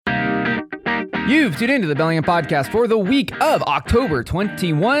You've tuned into the Bellingham Podcast for the week of October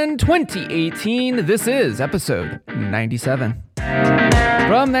 21, 2018. This is episode 97.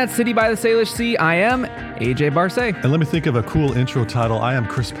 From that city by the Salish Sea, I am AJ Barce. And let me think of a cool intro title. I am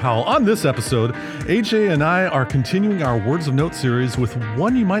Chris Powell. On this episode, AJ and I are continuing our Words of Note series with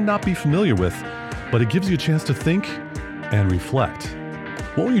one you might not be familiar with, but it gives you a chance to think and reflect.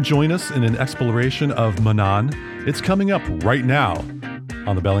 Won't you join us in an exploration of Manan? It's coming up right now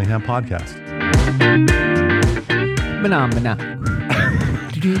on the Bellingham Podcast. Manan.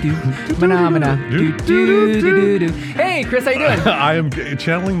 Hey, Chris, how you doing? I am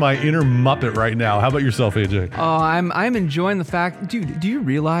channeling my inner Muppet right now. How about yourself, AJ? Oh, I'm enjoying the fact, dude. Do you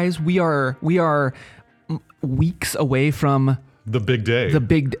realize we are weeks away from the big day,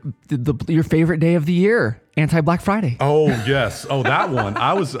 your favorite day of the year, Anti-Black Friday? Oh yes, that one.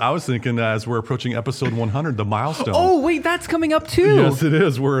 I was thinking as we're approaching episode 100, the milestone. Oh wait, that's coming up too. Yes, it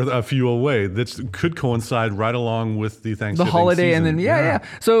is. We're a few away. That could coincide right along with the Thanksgiving, the holiday, season. And then yeah.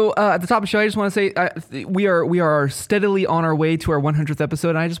 So at the top of the show, I just want to say we are steadily on our way to our 100th episode,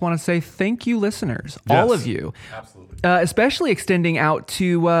 and I just want to say thank you, listeners, all of you. Absolutely. Especially extending out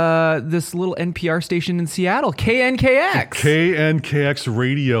to this little NPR station in Seattle, KNKX. KNKX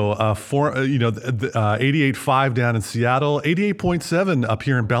Radio, 88.5 down in Seattle, 88.7 up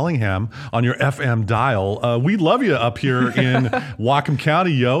here in Bellingham on your FM dial. We love you up here in Whatcom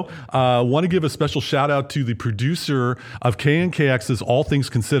County, yo. Want to give a special shout out to the producer of KNKX's All Things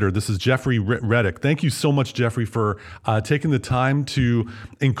Considered. This is Jeffrey Reddick. Thank you so much, Jeffrey, for taking the time to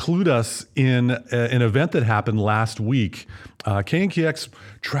include us in an event that happened last week. KNKX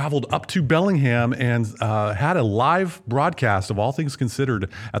traveled up to Bellingham and had a live broadcast of All Things Considered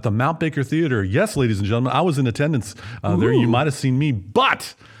at the Mount Baker Theater. Yes, ladies and gentlemen, I was in attendance there. You might have seen me,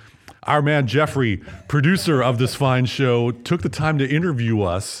 but our man Jeffrey, producer of this fine show, took the time to interview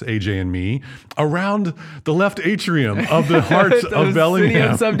us, AJ and me, around the left atrium of the heart of Bellingham. City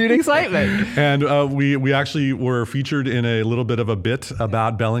of subdued excitement. And we actually were featured in a little bit of a bit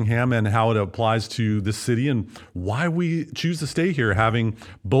about Bellingham and how it applies to the city and why we choose to stay here, having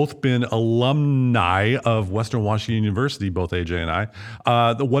both been alumni of Western Washington University, both AJ and I.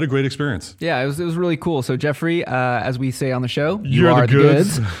 What a great experience. Yeah, it was really cool. So Jeffrey, as we say on the show, you are the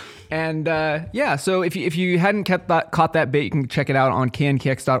goods. And so if you hadn't caught that bait, you can check it out on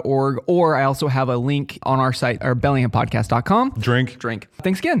knkx.org, or I also have a link on our site, or bellinghampodcast.com. Drink.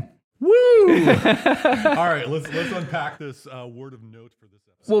 Thanks again. Woo! All right, let's unpack this word of note for this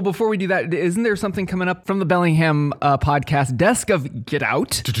episode. Well, before we do that, isn't there something coming up from the Bellingham podcast desk of Get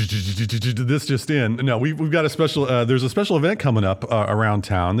Out? This just in. No, we've got a special. There's a special event coming up around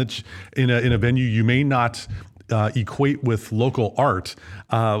town that's in a venue you may not equate with local art.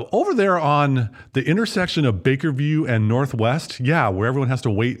 Over there on the intersection of Bakerview and Northwest, where everyone has to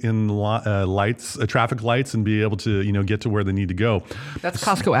wait in traffic lights and be able to, get to where they need to go. That's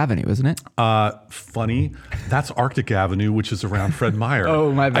Costco Avenue, isn't it? Funny. That's Arctic Avenue, which is around Fred Meyer.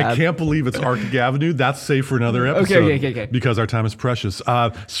 Oh, my bad. I can't believe it's Arctic Avenue. That's safe for another episode. Okay. Because our time is precious.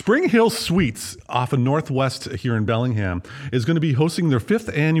 Spring Hill Suites off of Northwest here in Bellingham is going to be hosting their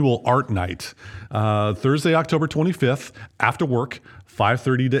 5th annual art night. Thursday, October 25th, after work,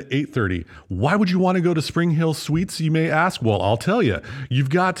 5:30 to 8:30. Why would you want to go to Spring Hill Suites, you may ask? Well, I'll tell you. You've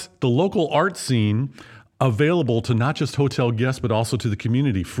got the local art scene available to not just hotel guests, but also to the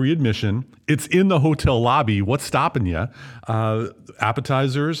community. Free admission. It's in the hotel lobby. What's stopping you?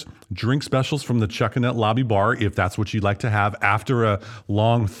 Appetizers, drink specials from the Chuckanet Lobby Bar, if that's what you'd like to have after a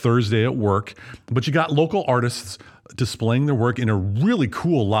long Thursday at work. But you got local artists displaying their work in a really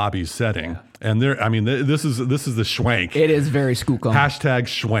cool lobby setting. And this is the schwank. It is very skookum. Hashtag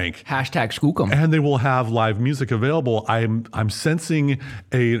schwank. Hashtag skookum. And they will have live music available. I'm sensing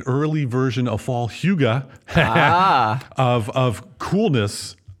an early version of Fall Hygge of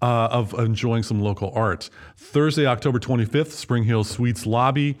coolness, of enjoying some local art. Thursday, October 25th, Spring Hill Suites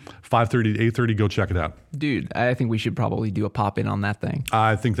lobby, 5:30 to 8:30. Go check it out. Dude, I think we should probably do a pop-in on that thing.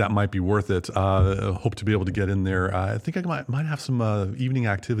 I think that might be worth it. Hope to be able to get in there. I think I might have some evening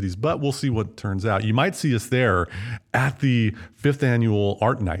activities, but we'll see what turns out. You might see us there at the 5th annual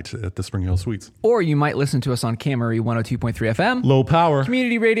art night at the Spring Hill Suites. Or you might listen to us on Camry 102.3 FM. Low power.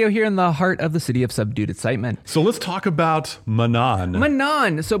 Community radio here in the heart of the city of subdued excitement. So let's talk about Manan.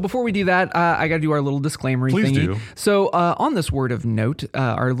 Manan. So before we do that, I got to do our little disclaimer thingy. Please do. So on this word of note,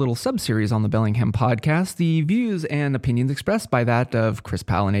 our little sub-series on the Bellingham podcast, the views and opinions expressed by that of Chris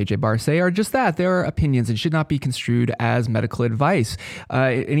Powell and AJ Barce are just that. They are opinions and should not be construed as medical advice.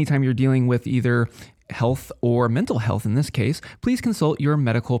 Anytime you're dealing with either health or mental health in this case, please consult your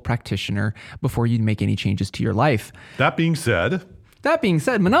medical practitioner before you make any changes to your life. That being said,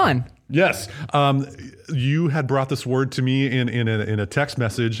 Manan, Yes. You had brought this word to me in a text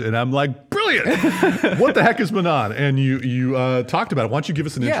message, and I'm like, brilliant. What the heck is Manan? And you talked about it. Why don't you give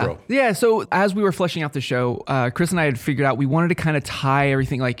us an intro? Yeah. So as we were fleshing out the show, Chris and I had figured out we wanted to kind of tie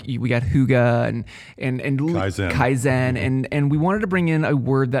everything. Like we got Huga and Kaizen, and we wanted to bring in a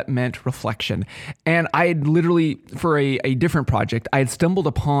word that meant reflection. And I had literally, for a different project, I had stumbled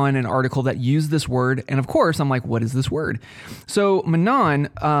upon an article that used this word. And of course, I'm like, what is this word? So Manan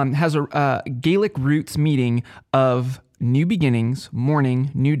has a Gaelic roots meaning of new beginnings, morning,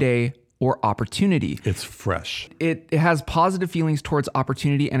 new day, or opportunity. It's fresh. It has positive feelings towards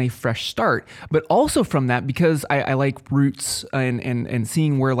opportunity and a fresh start. But also from that, because I like roots and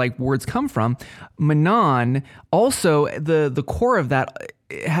seeing where like words come from, Manan, also the core of that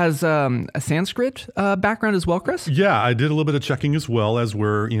has a Sanskrit background as well, Chris? Yeah, I did a little bit of checking as well as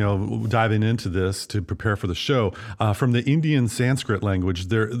we're diving into this to prepare for the show. From the Indian Sanskrit language,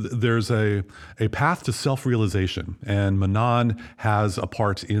 there's a path to self-realization, and Manan has a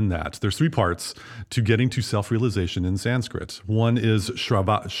part in that. There's 3 parts to getting to self-realization in Sanskrit. One is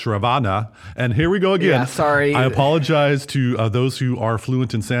Shravana, and here we go again. Yeah, sorry. I apologize to those who are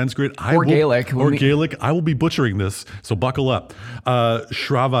fluent in Sanskrit. Gaelic. Gaelic. I will be butchering this, so buckle up.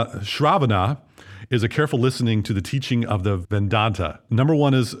 Shravana is a careful listening to the teaching of the Vedanta. Number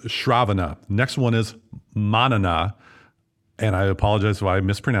 1 is Shravana. Next one is Manana. And I apologize if I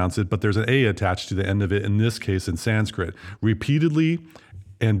mispronounce it, but there's an A attached to the end of it, in this case in Sanskrit. Repeatedly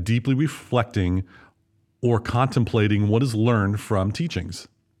and deeply reflecting or contemplating what is learned from teachings.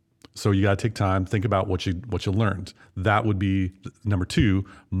 So you got to take time, think about what you learned. That would be number 2,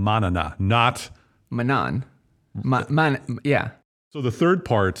 Manana, not Manan. Yeah. So the third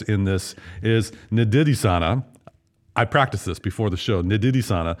part in this is Nididhisana. I practiced this before the show,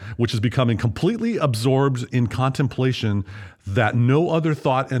 Nididhisana, which is becoming completely absorbed in contemplation that no other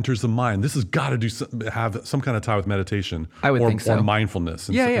thought enters the mind. This has got to have some kind of tie with meditation. I would think so. Or mindfulness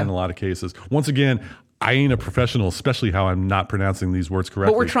in a lot of cases. Once again, I ain't a professional, especially how I'm not pronouncing these words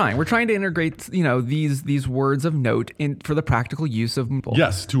correctly. But we're trying. We're trying to integrate, these words of note for the practical use of people.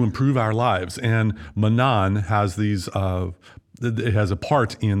 Yes, to improve our lives. And Manan has these. It has a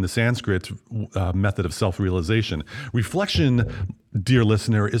part in the Sanskrit method of self-realization. Reflection, dear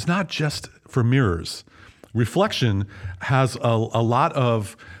listener, is not just for mirrors. Reflection has a lot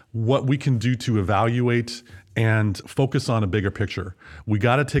of what we can do to evaluate and focus on a bigger picture. We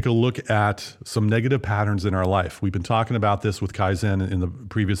got to take a look at some negative patterns in our life. We've been talking about this with Kaizen in the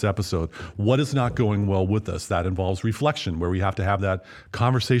previous episode. What is not going well with us? That involves reflection, where we have to have that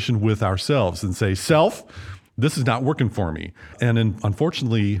conversation with ourselves and say, self, this is not working for me. And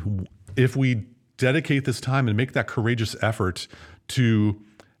unfortunately, if we dedicate this time and make that courageous effort to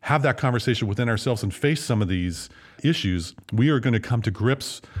have that conversation within ourselves and face some of these issues, we are going to come to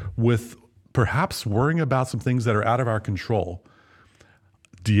grips with perhaps worrying about some things that are out of our control.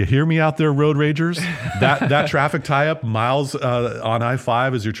 Do you hear me out there, road ragers? That traffic tie-up miles on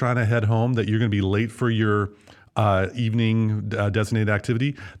I-5 as you're trying to head home, that you're going to be late for your evening designated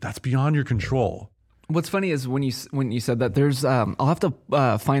activity, that's beyond your control. What's funny is when you said that, there's I'll have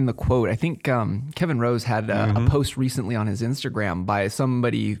to find the quote. I think Kevin Rose had a post recently on his Instagram by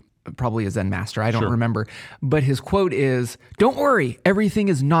somebody, probably a Zen master, I don't remember. But his quote is, "Don't worry, everything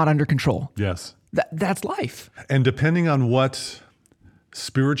is not under control." Yes. That's life. And depending on what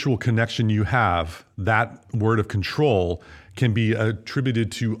spiritual connection you have, that word of control can be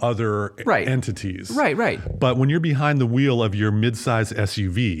attributed to other entities. Right. But when you're behind the wheel of your mid-size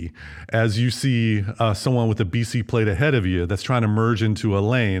SUV, as you see someone with a BC plate ahead of you that's trying to merge into a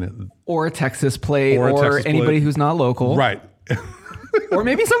lane. Or a Texas plate, or anybody who's not local. Right. Or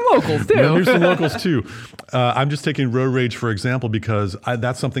maybe some locals too. Maybe some locals too. I'm just taking road rage for example because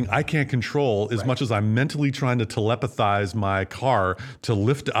that's something I can't control as much as I'm mentally trying to telepathize my car to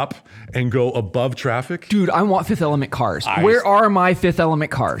lift up and go above traffic. Dude, I want Fifth Element cars. Where are my Fifth Element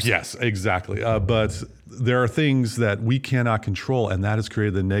cars? Yes, exactly. But there are things that we cannot control, and that has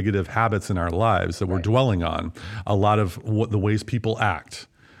created the negative habits in our lives that we're dwelling on. A lot of the ways people act.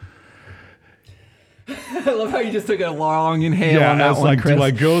 I love how you just took a long inhale on that one, like, Chris. Do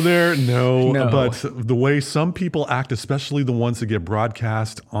I go there? No. But the way some people act, especially the ones that get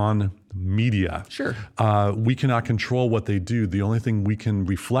broadcast on media, we cannot control what they do. The only thing we can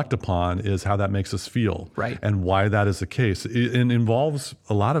reflect upon is how that makes us feel, and why that is the case. It involves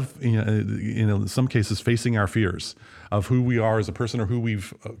a lot of, in some cases, facing our fears of who we are as a person or who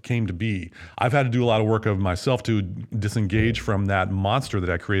we've came to be. I've had to do a lot of work of myself to disengage from that monster that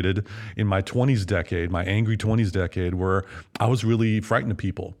I created in my 20s decade, my angry 20s decade, where I was really frightened of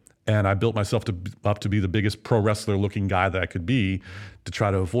people. And I built myself up to be the biggest pro wrestler looking guy that I could be to try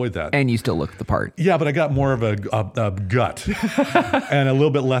to avoid that. And you still look the part. Yeah, but I got more of a gut and a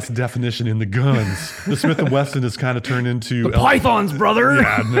little bit less definition in the guns. The Smith & Wesson has kind of turned into... The pythons, brother!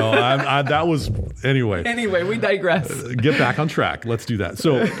 Yeah, no, that was... Anyway. Anyway, we digress. Get back on track. Let's do that.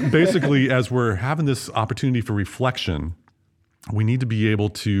 So basically, as we're having this opportunity for reflection, we need to be able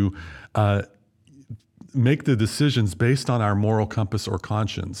to... make the decisions based on our moral compass or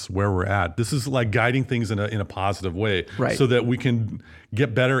conscience, where we're at. This is like guiding things in a positive way, right, so that we can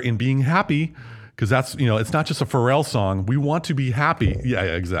get better in being happy, because that's, it's not just a Pharrell song. We want to be happy. Yeah,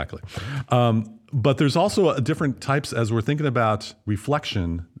 exactly. But there's also different types as we're thinking about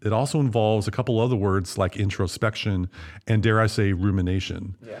reflection. It also involves a couple other words like introspection and, dare I say,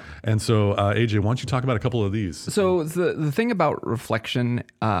 rumination. Yeah. And so, AJ, why don't you talk about a couple of these? So the thing about reflection,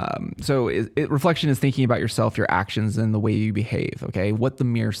 reflection is thinking about yourself, your actions, and the way you behave. Okay, what the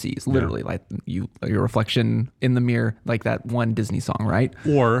mirror sees, literally, like your reflection in the mirror, like that one Disney song, right?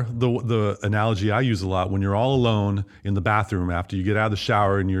 Or the analogy I use a lot, when you're all alone in the bathroom after you get out of the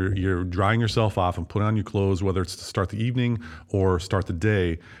shower and you're drying yourself off and put on your clothes, whether it's to start the evening or start the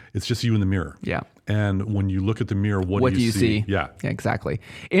day, it's just you in the mirror. Yeah. And when you look at the mirror, what do you see? Yeah, exactly.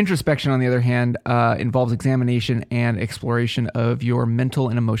 Introspection, on the other hand, involves examination and exploration of your mental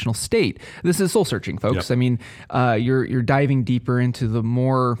and emotional state. This is soul searching, folks. Yep. I mean, you're diving deeper into the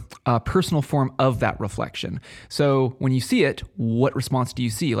more personal form of that reflection. So when you see it, what response do you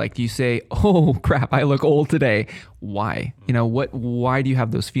see? Like, do you say, "Oh crap, I look old today"? Why? Why do you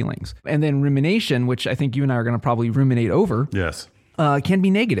have those feelings? And then rumination, which I think you and I are going to probably ruminate over. Yes. Can be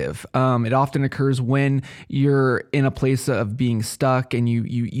negative. It often occurs when you're in a place of being stuck and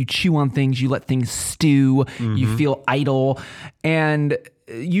you chew on things, you let things stew, you feel idle. And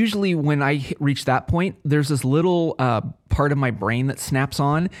usually when I reach that point, there's this little part of my brain that snaps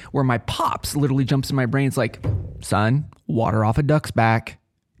on where my pops literally jumps in my brain. It's like, son, water off a duck's back.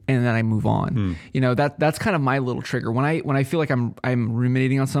 And then I move on. That's kind of my little trigger. When I feel like I'm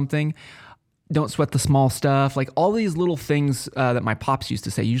ruminating on something, don't sweat the small stuff. Like all these little things that my pops used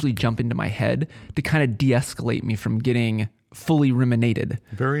to say usually jump into my head to kind of de-escalate me from getting fully ruminated.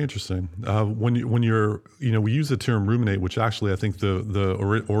 Very interesting. When you're, we use the term ruminate, which actually I think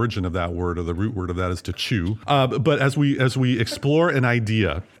the origin of that word, or the root word of that, is to chew. But as we explore an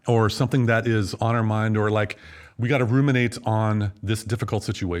idea or something that is on our mind, or like we got to ruminate on this difficult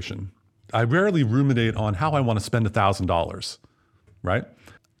situation. I rarely ruminate on how I want to spend $1,000, right?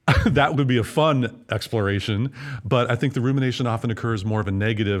 That would be a fun exploration, but I think the rumination often occurs more of a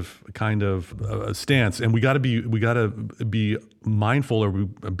negative kind of stance, and we got to be mindful, or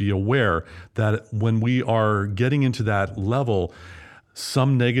be aware that when we are getting into that level,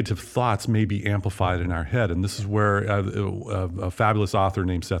 some negative thoughts may be amplified in our head. And this is where a fabulous author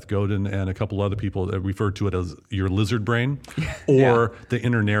named Seth Godin and a couple other people refer to it as your lizard brain, or the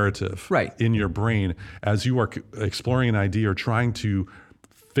inner narrative in your brain. As you are exploring an idea or trying to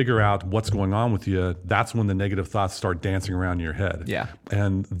figure out what's going on with you, that's when the negative thoughts start dancing around in your head. Yeah.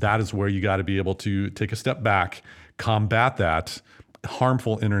 And that is where you got to be able to take a step back, combat that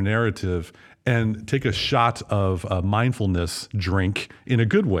harmful inner narrative, and take a shot of a mindfulness drink in a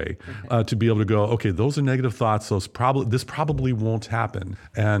good way, to be able to go, okay, those are negative thoughts. This probably won't happen.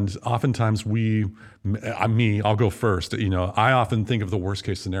 And oftentimes I'll go first. I often think of the worst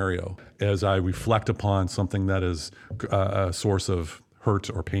case scenario as I reflect upon something that is a source of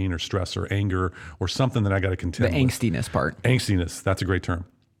hurt or pain or stress or anger or something that I got to contend with. The angstiness part. Angstiness, that's a great term.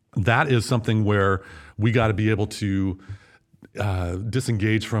 That is something where we got to be able to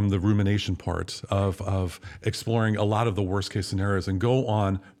disengage from the rumination part of exploring a lot of the worst case scenarios and go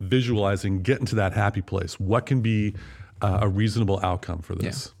on visualizing, get into that happy place. What can be a reasonable outcome for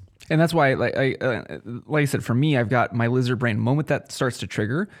this? Yeah. And that's why, like I said, for me, I've got my lizard brain. The moment that starts to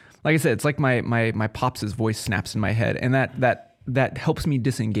trigger, like I said, it's like my pops' voice snaps in my head, and that helps me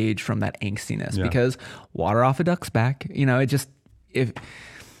disengage from that angstiness, because water off a duck's back.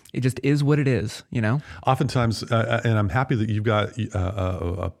 It just is what it is, Oftentimes, and I'm happy that you've got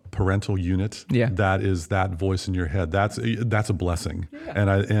a parental unit that is that voice in your head. That's a blessing,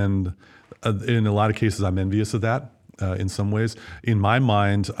 and in a lot of cases, I'm envious of that. In some ways, in my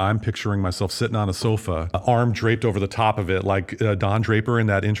mind, I'm picturing myself sitting on a sofa, arm draped over the top of it, like Don Draper in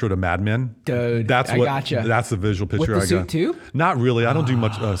that intro to Mad Men. Dude, gotcha. That's the visual picture. With the suit too? Not really. I don't do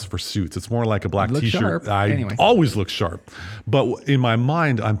much for suits. It's more like a black T-shirt. Anyway. Always look sharp. But in my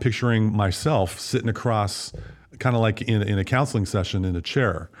mind, I'm picturing myself sitting across, kind of like in a counseling session, in a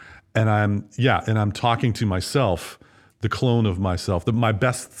chair, and I'm talking to myself, the clone of myself, my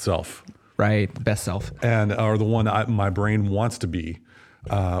best self. Right, best self. Or the one my brain wants to be,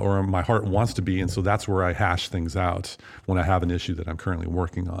 or my heart wants to be. And so that's where I hash things out when I have an issue that I'm currently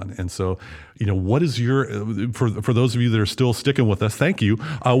working on. And so, what is your, for those of you that are still sticking with us, thank you.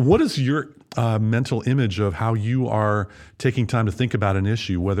 What is your mental image of how you are taking time to think about an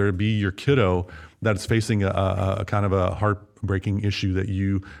issue, whether it be your kiddo that's facing a kind of a heartbreaking issue that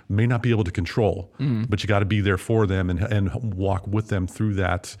you may not be able to control, but you got to be there for them and walk with them through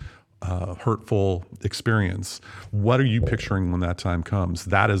that hurtful experience. What are you picturing when that time comes?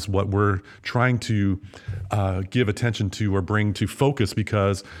 That is what we're trying to give attention to or bring to focus,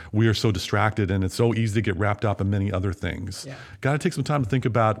 because we are so distracted and it's so easy to get wrapped up in many other things. Yeah. Got to take some time to think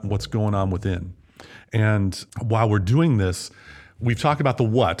about what's going on within. And while we're doing this, we've talked about the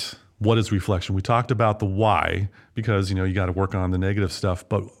what. What is reflection? We talked about the why, because you got to work on the negative stuff.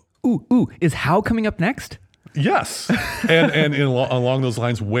 But is how coming up next? Yes. and along those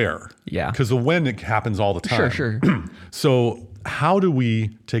lines, where? Yeah. Because the when, it happens all the time. Sure. So how do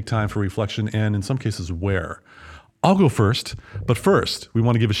we take time for reflection, and in some cases, where? I'll go first. But first, we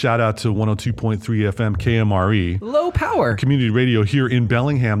want to give a shout out to 102.3 FM KMRE. Low power. Community radio here in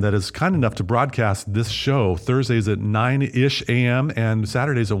Bellingham that is kind enough to broadcast this show Thursdays at 9-ish a.m. and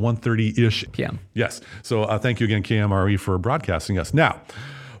Saturdays at 1:30-ish p.m. Yes. So thank you again, KMRE, for broadcasting us. Now,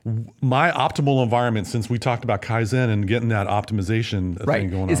 my optimal environment, since we talked about Kaizen and getting that optimization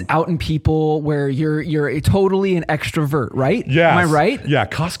thing going on, is out in people where you're totally an extrovert, right? Yeah. Am I right? Yeah.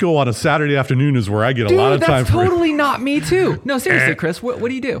 Costco on a Saturday afternoon is where I get a lot of time for. That's totally not me too. No, seriously, Chris, what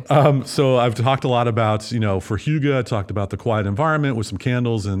do you do? So I've talked a lot about, for Huga, I talked about the quiet environment with some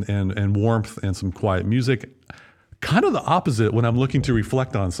candles and warmth and some quiet music. Kind of the opposite when I'm looking to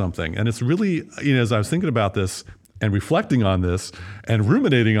reflect on something. And it's really, as I was thinking about this and reflecting on this and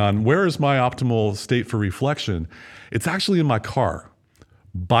ruminating on where is my optimal state for reflection, it's actually in my car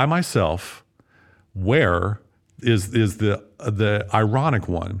by myself. Where is the ironic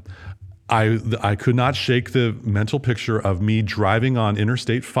one? I could not shake the mental picture of me driving on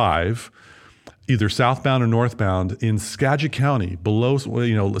Interstate 5, either southbound or northbound in Skagit County, below,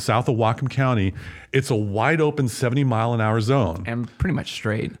 south of Whatcom County. It's a wide open 70-mile-an-hour zone. And pretty much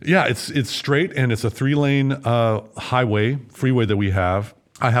straight. Yeah, it's straight, and it's a 3-lane freeway that we have.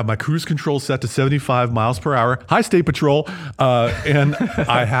 I have my cruise control set to 75 miles per hour. Hi, State Patrol. And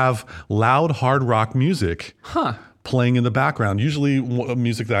I have loud hard rock music. Playing in the background, usually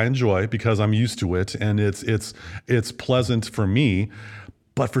music that I enjoy because I'm used to it, and it's pleasant for me.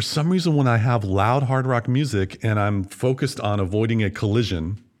 But for some reason, when I have loud hard rock music and I'm focused on avoiding a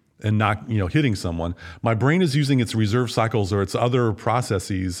collision and not, hitting someone, my brain is using its reserve cycles or its other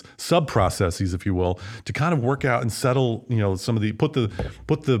processes, sub-processes, if you will, to kind of work out and settle, some of put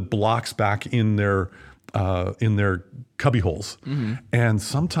the blocks back in their cubby holes. Mm-hmm. And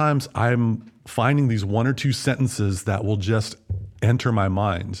sometimes I'm finding these one or two sentences that will just enter my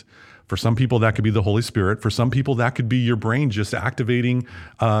mind. For some people, that could be the Holy Spirit. For some people, that could be your brain just activating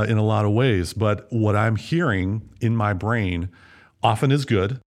in a lot of ways. But what I'm hearing in my brain often is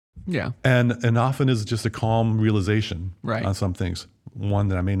good. Yeah. And often is just a calm realization on some things. One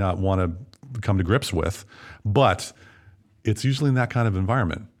that I may not want to come to grips with, but it's usually in that kind of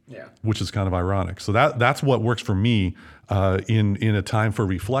environment. Yeah. Which is kind of ironic. So that's what works for me in a time for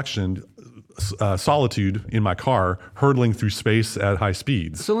reflection. Solitude in my car, hurtling through space at high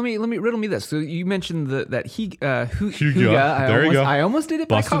speeds. So let me riddle me this. So you mentioned that Huga. There you go. I almost did it,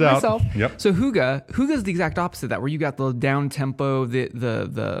 but Busted I caught out. myself. Yep. So Huga's the exact opposite of that, where you got the down tempo,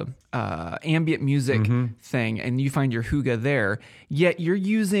 the ambient music thing, and you find your Huga there. Yet you're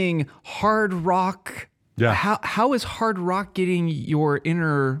using hard rock. Yeah. How is hard rock getting your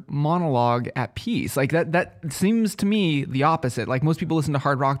inner monologue at peace? Like that seems to me the opposite. Like most people listen to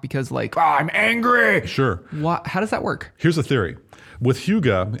hard rock because I'm angry. Sure. How does that work? Here's the theory. With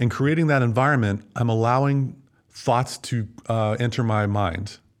Huga and creating that environment, I'm allowing thoughts to enter my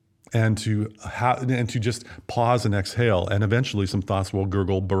mind and to just pause and exhale. And eventually some thoughts will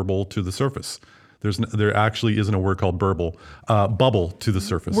burble to the surface. There actually isn't a word called bubble to the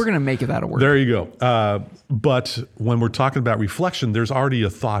surface. We're going to make that a word. There you go. But when we're talking about reflection, there's already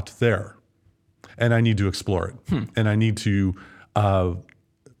a thought there. And I need to explore it. And I need to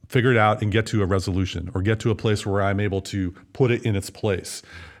figure it out and get to a resolution or get to a place where I'm able to put it in its place.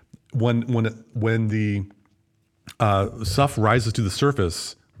 When the stuff rises to the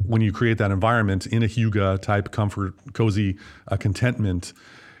surface, when you create that environment in a Huga type comfort, cozy contentment,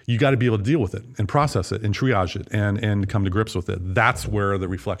 you got to be able to deal with it and process it and triage it and come to grips with it. That's where the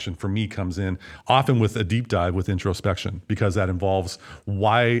reflection for me comes in, often with a deep dive with introspection, because that involves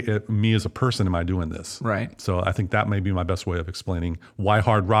me as a person am I doing this? Right. So I think that may be my best way of explaining why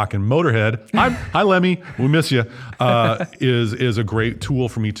hard rock and Motorhead, hi Lemmy, we miss you, is a great tool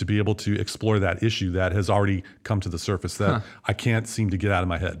for me to be able to explore that issue that has already come to the surface that I can't seem to get out of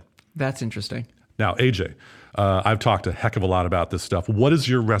my head. That's interesting. Now, AJ, I've talked a heck of a lot about this stuff. What is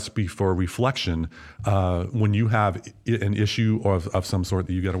your recipe for reflection when you have an issue of some sort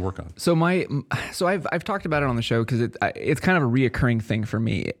that you got to work on? So I've talked about it on the show because it's kind of a reoccurring thing for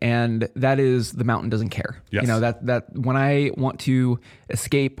me, and that is the mountain doesn't care. Yes. You know, that when I want to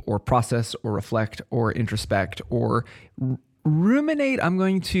escape or process or reflect or introspect or ruminate, I'm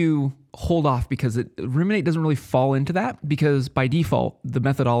going to hold off because ruminate doesn't really fall into that, because by default, the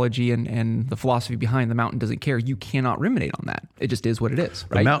methodology and the philosophy behind the mountain doesn't care. You cannot ruminate on that. It just is what it is,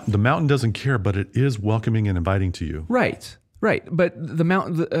 right? The mountain doesn't care, but it is welcoming and inviting to you. Right. But the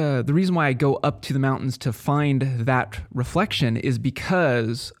mountain, the reason why I go up to the mountains to find that reflection is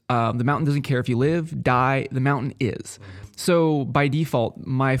because the mountain doesn't care if you live, die, the mountain is. So by default,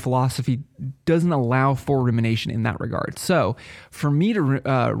 my philosophy doesn't allow for rumination in that regard. So for me to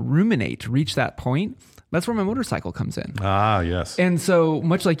ruminate, to reach that point, that's where my motorcycle comes in. Ah, yes. And so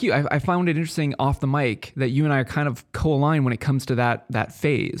much like you, I found it interesting off the mic that you and I are kind of co-aligned when it comes to that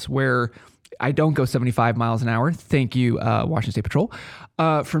phase where I don't go 75 miles an hour. Thank you, Washington State Patrol.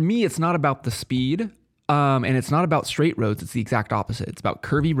 For me, it's not about the speed. And it's not about straight roads. It's the exact opposite. It's about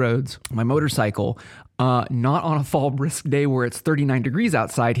curvy roads. My motorcycle, not on a fall brisk day where it's 39 degrees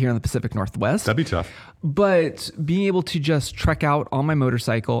outside here in the Pacific Northwest. That'd be tough. But being able to just trek out on my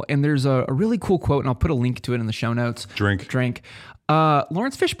motorcycle. And there's a really cool quote, and I'll put a link to it in the show notes. Drink.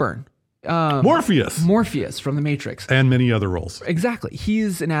 Lawrence Fishburne. Morpheus from The Matrix. And many other roles. Exactly.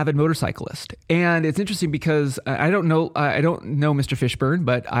 He's an avid motorcyclist. And it's interesting because I don't know Mr. Fishburne,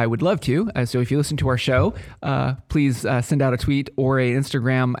 but I would love to. So if you listen to our show, please send out a tweet or an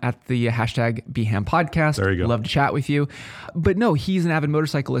Instagram at the hashtag BHAM podcast. There you go. Love to chat with you. But no, he's an avid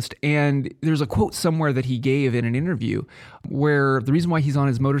motorcyclist. And there's a quote somewhere that he gave in an interview where the reason why he's on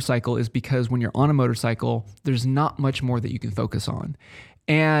his motorcycle is because when you're on a motorcycle, there's not much more that you can focus on.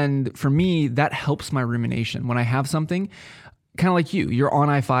 And for me, that helps my rumination. When I have something, kind of like you're on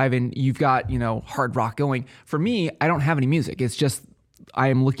I-5 and you've got, hard rock going. For me, I don't have any music. It's just, I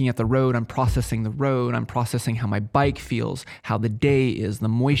am looking at the road. I'm processing the road. I'm processing how my bike feels, how the day is, the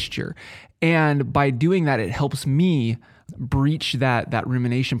moisture. And by doing that, it helps me breach that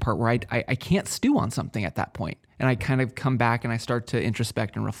rumination part where I can't stew on something at that point. And I kind of come back and I start to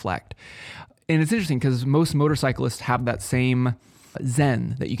introspect and reflect. And it's interesting because most motorcyclists have that same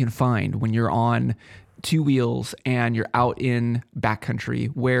zen that you can find when you're on two wheels and you're out in backcountry,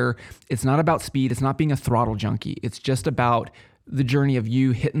 where it's not about speed, it's not being a throttle junkie, it's just about the journey of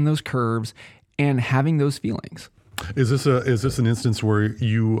you hitting those curves and having those feelings. Is this an instance where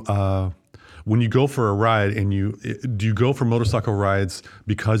you when you go for a ride and do you go for motorcycle rides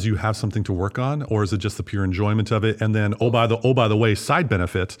because you have something to work on, or is it just the pure enjoyment of it? And then, oh by the way, side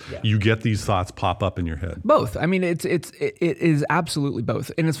benefit, you get these thoughts pop up in your head. Both. I mean, it is absolutely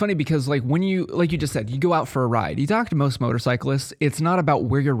both. And it's funny because like you just said, you go out for a ride, you talk to most motorcyclists, it's not about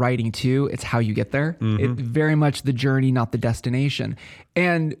where you're riding to, it's how you get there. Mm-hmm. It's very much the journey, not the destination.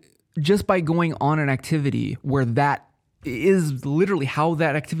 And just by going on an activity where that is literally how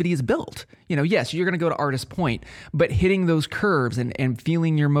that activity is built. Yes, you're going to go to Artist Point, but hitting those curves and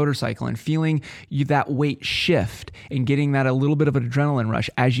feeling your motorcycle and feeling that weight shift and getting that a little bit of an adrenaline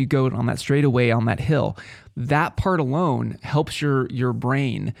rush as you go on that straightaway on that hill, that part alone helps your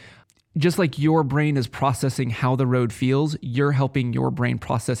brain. Just like your brain is processing how the road feels, you're helping your brain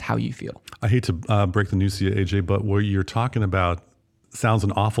process how you feel. I hate to break the news to you, AJ, but what you're talking about sounds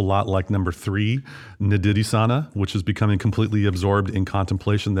an awful lot like number 3, Nididhisthana, which is becoming completely absorbed in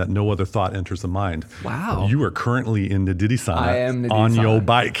contemplation that no other thought enters the mind. Wow. You are currently in Nididhisthana. I am Nididhisthana. On your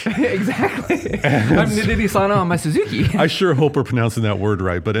bike. Exactly. I'm Nididhisthana on my Suzuki. I sure hope we're pronouncing that word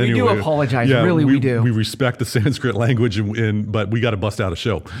right. But anyway. We do apologize. Really, we do. We respect the Sanskrit language, but we got to bust out a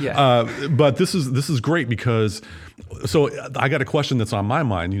show. Yeah. But this is great because, so I got a question that's on my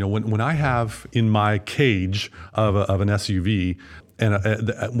mind. When I have in my cage of an SUV, and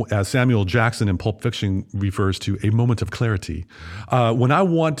as Samuel Jackson in Pulp Fiction refers to, a moment of clarity. When I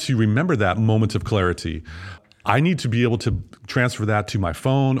want to remember that moment of clarity, I need to be able to transfer that to my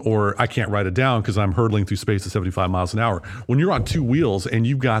phone, or I can't write it down because I'm hurtling through space at 75 miles an hour. When you're on two wheels and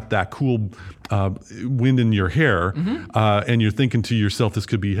you've got that cool wind in your hair, and you're thinking to yourself, this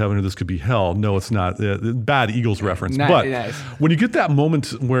could be heaven or this could be hell. No, it's not. Bad Eagles reference. But when you get that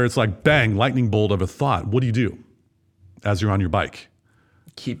moment where it's like, bang, lightning bolt of a thought, what do you do as you're on your bike?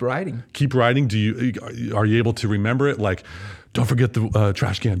 Keep riding. Keep riding. Are you able to remember it? Like, don't forget the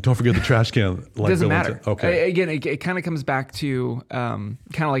trash can. Don't forget the trash can. Like, doesn't matter. Okay. Again, it kind of comes back to kind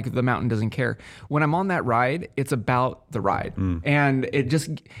of like the mountain doesn't care. When I'm on that ride, it's about the ride, and it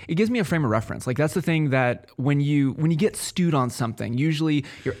gives me a frame of reference. Like that's the thing that when you get stewed on something, usually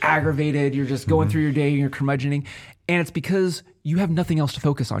you're aggravated. You're just going through your day. You're curmudgeoning, and it's because you have nothing else to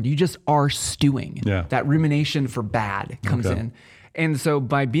focus on. You just are stewing. Yeah. That rumination for bad comes in. And so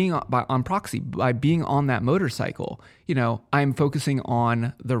by being on proxy, by being on that motorcycle, I'm focusing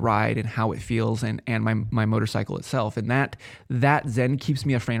on the ride and how it feels and my motorcycle itself. And that then keeps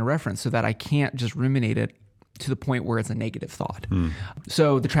me a frame of reference so that I can't just ruminate it to the point where it's a negative thought.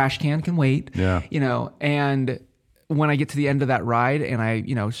 So the trash can wait, and when I get to the end of that ride and I,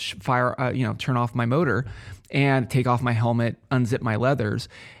 turn off my motor and take off my helmet, unzip my leathers,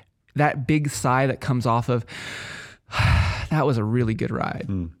 that big sigh that comes off of, that was a really good ride.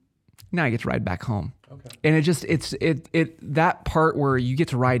 Now I get to ride back home. Okay. And it that part where you get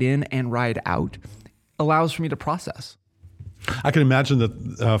to ride in and ride out allows for me to process. I can imagine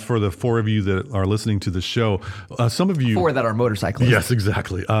that for the four of you that are listening to the show, some of you... Four that are motorcyclists. Yes,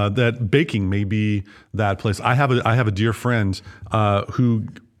 exactly. That baking may be that place. I have a dear friend who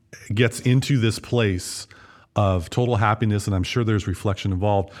gets into this place of total happiness, and I'm sure there's reflection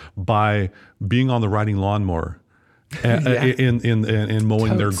involved, by being on the riding lawnmower. In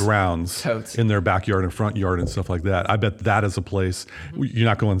mowing their grounds in their backyard and front yard and stuff like that. I bet that is a place you're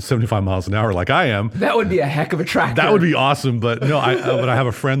not going 75 miles an hour like I am. That would be a heck of a tractor. That would be awesome. But no, but I have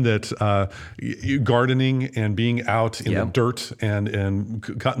a friend that gardening and being out in the dirt and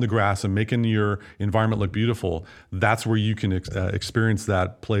cutting the grass and making your environment look beautiful. That's where you can experience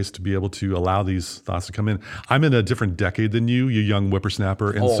that place to be able to allow these thoughts to come in. I'm in a different decade than you young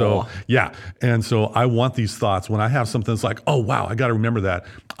whippersnapper. And so I want these thoughts when I have something that's like, oh, wow, I got to remember that.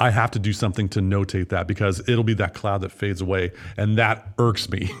 I have to do something to notate that because it'll be that cloud that fades away. And that irks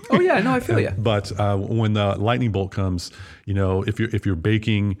me. Oh, yeah. No, I feel you. But when the lightning bolt comes, if you're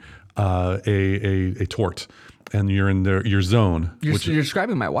baking a tort and you're in your zone. You're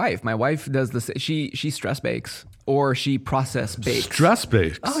describing my wife. My wife does this. She stress bakes. Or she process bakes. Stress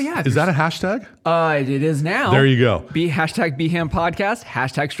bakes. Oh, yeah. Is that a hashtag? It is now. There you go. Hashtag BHAM podcast,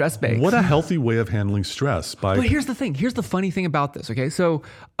 hashtag stress bakes. What a healthy way of handling stress. But here's the thing. Here's the funny thing about this, okay? So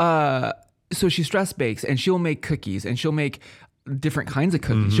she stress bakes, and she'll make cookies, and she'll make different kinds of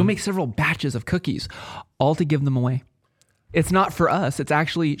cookies. She'll make several batches of cookies, all to give them away. It's not for us. It's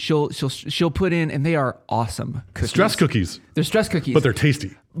actually she'll put in, and they are awesome cookies. Stress cookies. They're stress cookies, but they're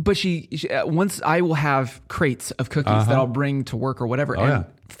tasty. But she once I will have crates of cookies that I'll bring to work or whatever, and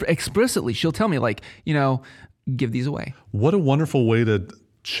explicitly she'll tell me give these away. What a wonderful way to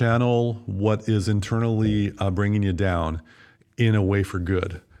channel what is internally bringing you down in a way for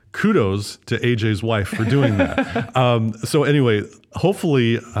good. Kudos to AJ's wife for doing that. So anyway,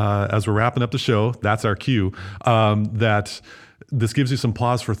 hopefully, as we're wrapping up the show, that's our cue, that this gives you some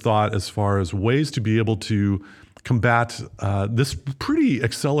pause for thought as far as ways to be able to combat this pretty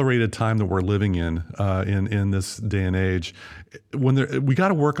accelerated time that we're living in this day and age. We got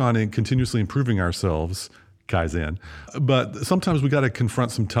to work on it, continuously improving ourselves, Kaizen. But sometimes we got to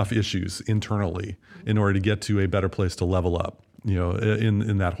confront some tough issues internally in order to get to a better place to level up.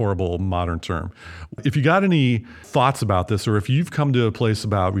 In that horrible modern term. If you got any thoughts about this, or if you've come to a place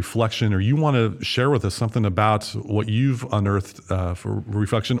about reflection, or you want to share with us something about what you've unearthed for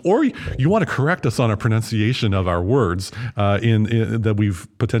reflection, or you want to correct us on a pronunciation of our words that we've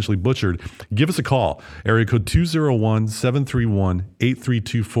potentially butchered, give us a call. Area code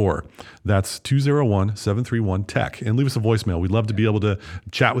 201-731-8324. That's 201-731-TECH. And leave us a voicemail. We'd love to be able to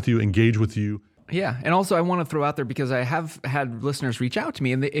chat with you, engage with you. Yeah. And also I want to throw out there, because I have had listeners reach out to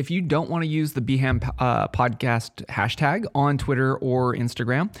me, and if you don't want to use the BHAM podcast hashtag on Twitter or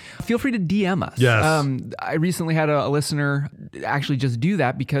Instagram, feel free to DM us. Yes. I recently had a listener actually just do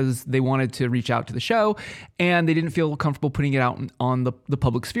that because they wanted to reach out to the show and they didn't feel comfortable putting it out on the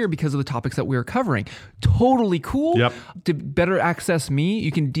public sphere because of the topics that we were covering. Totally cool. Yep. To better access me,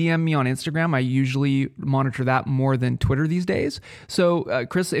 you can DM me on Instagram. I usually monitor that more than Twitter these days. So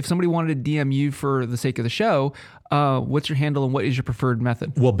Chris, if somebody wanted to DM you for the sake of the show, what's your handle and what is your preferred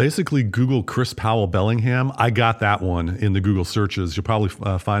method? Well, basically, Google Chris Powell Bellingham. I got that one in the Google searches. You'll probably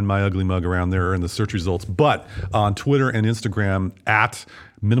find my ugly mug around there in the search results. But on Twitter and Instagram, at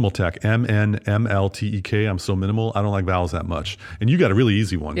Minimal Tech, MNMLTEK. I'm so minimal. I don't like vowels that much. And you got a really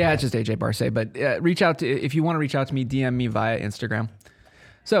easy one. Yeah, it's just AJ Barce. But if you want to reach out to me, DM me via Instagram.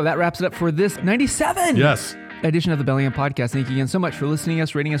 So that wraps it up for this 97 edition of the Bellingham Podcast. Thank you again so much for listening to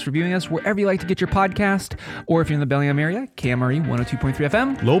us, rating us, reviewing us, wherever you like to get your podcast. Or if you're in the Bellingham area, KMRE 102.3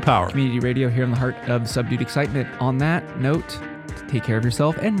 FM. Low power. Community radio here in the heart of subdued excitement. On that note, take care of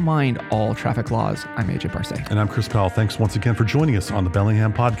yourself and mind all traffic laws. I'm AJ Barce. And I'm Chris Powell. Thanks once again for joining us on the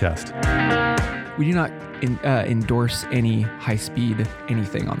Bellingham Podcast. We do not endorse any high-speed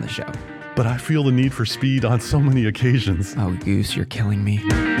anything on the show. But I feel the need for speed on so many occasions. Oh, Goose, you're killing me.